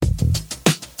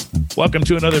Welcome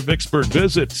to another Vicksburg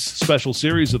Visits special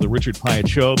series of the Richard Pyatt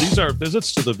Show. These are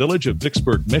visits to the village of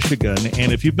Vicksburg, Michigan.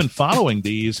 And if you've been following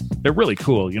these, they're really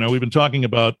cool. You know, we've been talking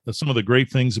about some of the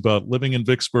great things about living in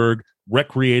Vicksburg,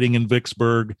 recreating in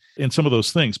Vicksburg, and some of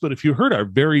those things. But if you heard our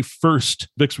very first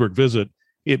Vicksburg visit,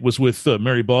 it was with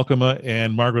Mary Balkema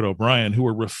and Margaret O'Brien, who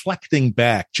were reflecting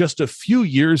back just a few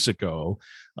years ago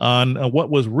on what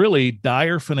was really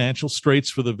dire financial straits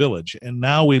for the village. And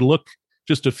now we look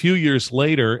just a few years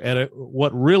later at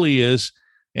what really is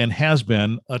and has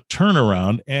been a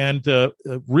turnaround, and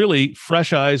really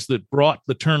fresh eyes that brought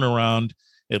the turnaround,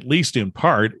 at least in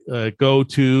part, go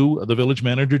to the village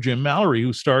manager, Jim Mallery,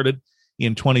 who started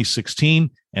in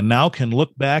 2016 and now can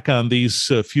look back on these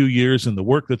few years and the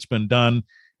work that's been done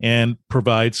and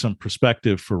provide some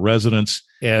perspective for residents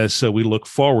as we look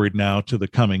forward now to the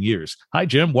coming years. Hi,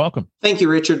 Jim. Welcome. Thank you,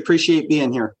 Richard. Appreciate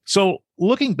being here. So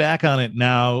looking back on it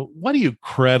now, what do you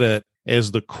credit as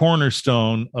the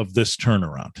cornerstone of this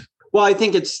turnaround? Well, I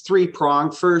think it's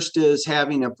three-pronged. First is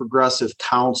having a progressive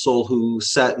council who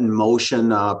set in motion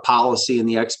policy and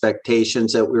the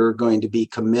expectations that we were going to be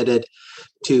committed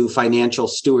to financial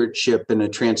stewardship in a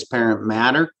transparent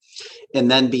manner, and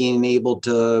then being able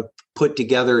to put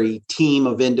together a team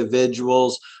of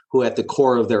individuals who at the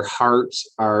core of their hearts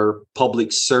are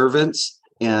public servants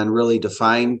and really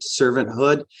define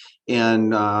servanthood,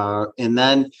 and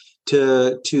then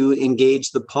to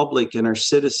engage the public and our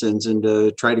citizens and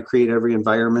to try to create every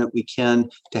environment we can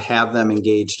to have them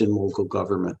engaged in local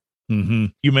government. Mm-hmm.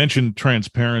 You mentioned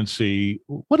transparency.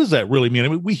 What does that really mean? I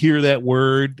mean, we hear that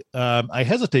word. I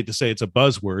hesitate to say it's a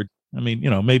buzzword. I mean,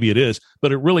 maybe it is,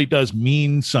 but it really does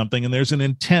mean something. And there's an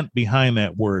intent behind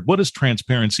that word. What does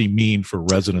transparency mean for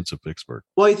residents of Vicksburg?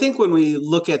 Well, I think when we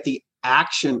look at the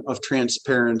action of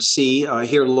transparency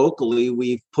here locally,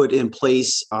 we've put in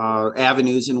place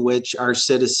avenues in which our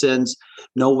citizens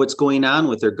know what's going on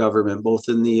with their government, both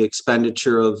in the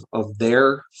expenditure of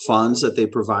their funds that they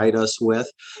provide us with,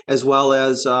 as well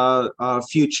as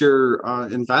future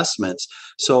investments.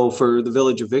 So for the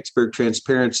village of Vicksburg,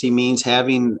 transparency means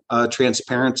having a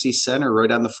transparency center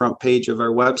right on the front page of our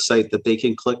website that they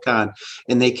can click on,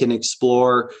 and they can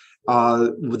explore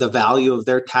the value of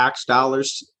their tax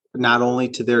dollars, not only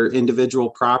to their individual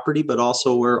property, but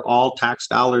also where all tax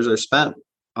dollars are spent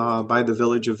by the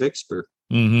village of Vicksburg.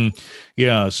 Mm-hmm.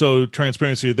 Yeah. So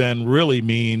transparency then really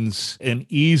means an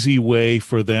easy way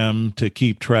for them to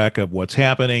keep track of what's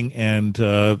happening and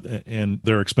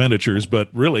their expenditures, but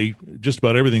really just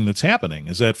about everything that's happening.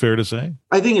 Is that fair to say?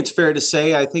 I think it's fair to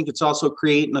say. I think it's also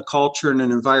creating a culture and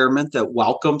an environment that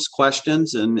welcomes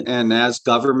questions. And as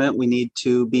government, we need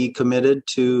to be committed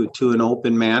to an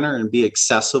open manner and be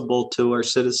accessible to our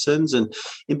citizens and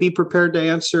be prepared to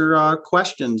answer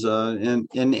questions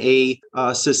in a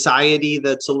society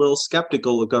that's a little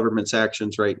skeptical of government's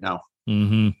actions right now.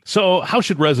 Mm-hmm. So how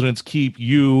should residents keep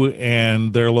you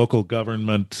and their local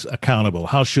government accountable?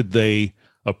 How should they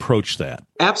approach that?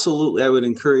 Absolutely. I would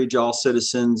encourage all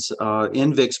citizens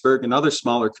in Vicksburg and other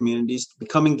smaller communities to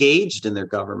become engaged in their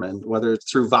government, whether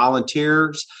it's through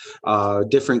volunteers,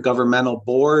 different governmental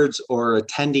boards, or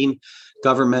attending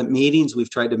government meetings.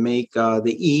 We've tried to make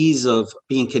the ease of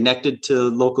being connected to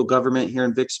local government here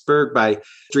in Vicksburg by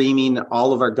streaming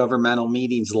all of our governmental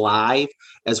meetings live,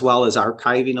 as well as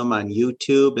archiving them on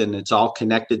YouTube. And it's all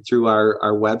connected through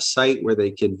our website where they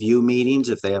can view meetings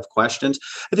if they have questions.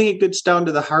 I think it gets down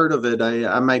to the heart of it.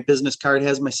 On my business card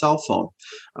has my cell phone.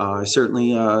 I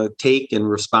certainly take and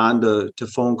respond to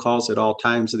phone calls at all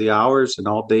times of the hours and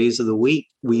all days of the week.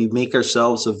 We make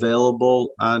ourselves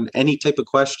available on any type of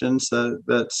questions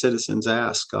that citizens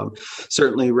ask.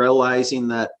 Certainly realizing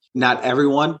that not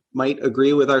everyone might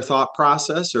agree with our thought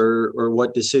process or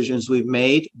what decisions we've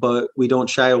made, but we don't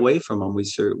shy away from them.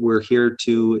 We're here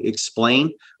to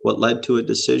explain what led to a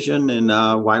decision and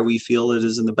why we feel it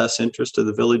is in the best interest of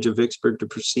the village of Vicksburg to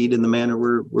proceed in the manner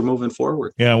we're moving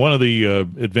forward. Yeah, one of the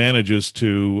advantages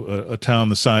to a town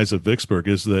the size of Vicksburg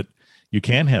is that you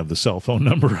can have the cell phone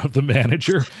number of the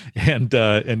manager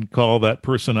and call that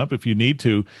person up if you need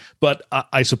to. But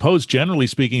I suppose, generally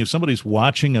speaking, if somebody's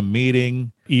watching a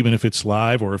meeting, even if it's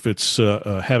live or if it's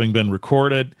having been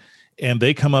recorded, and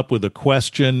they come up with a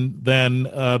question, then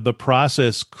the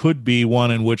process could be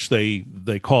one in which they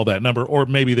call that number, or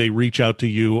maybe they reach out to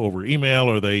you over email,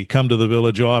 or they come to the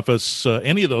village office.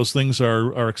 Any of those things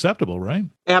are acceptable, right?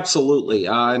 Absolutely.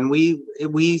 And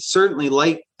we certainly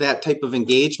like that type of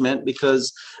engagement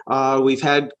because we've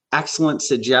had excellent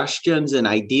suggestions and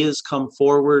ideas come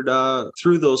forward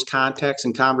through those contacts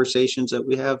and conversations that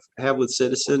we have with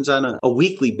citizens on a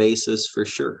weekly basis for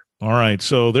sure. All right.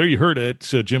 So there you heard it.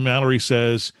 Jim Mallery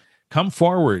says, come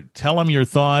forward, tell them your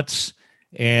thoughts,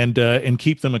 and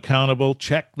keep them accountable.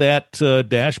 Check that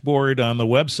dashboard on the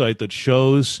website that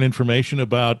shows information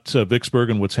about Vicksburg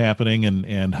and what's happening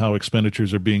and how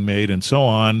expenditures are being made and so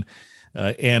on.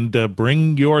 And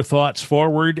bring your thoughts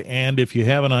forward. And if you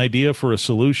have an idea for a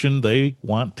solution, they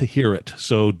want to hear it.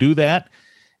 So do that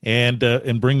and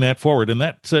bring that forward. And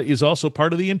that is also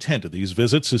part of the intent of these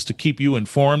visits, is to keep you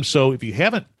informed. So if you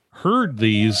haven't heard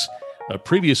these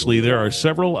previously, there are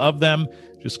several of them.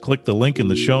 Just click the link in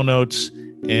the show notes,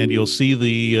 and you'll see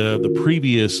the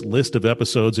previous list of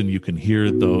episodes, and you can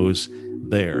hear those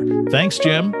there. Thanks,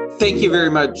 Jim. Thank you very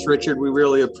much, Richard. We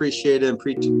really appreciate it and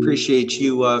appreciate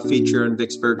you featuring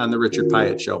Vicksburg on the Richard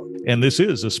Pyatt Show. And this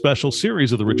is a special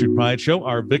series of the Richard Pyatt Show,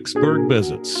 our Vicksburg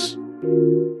Visits.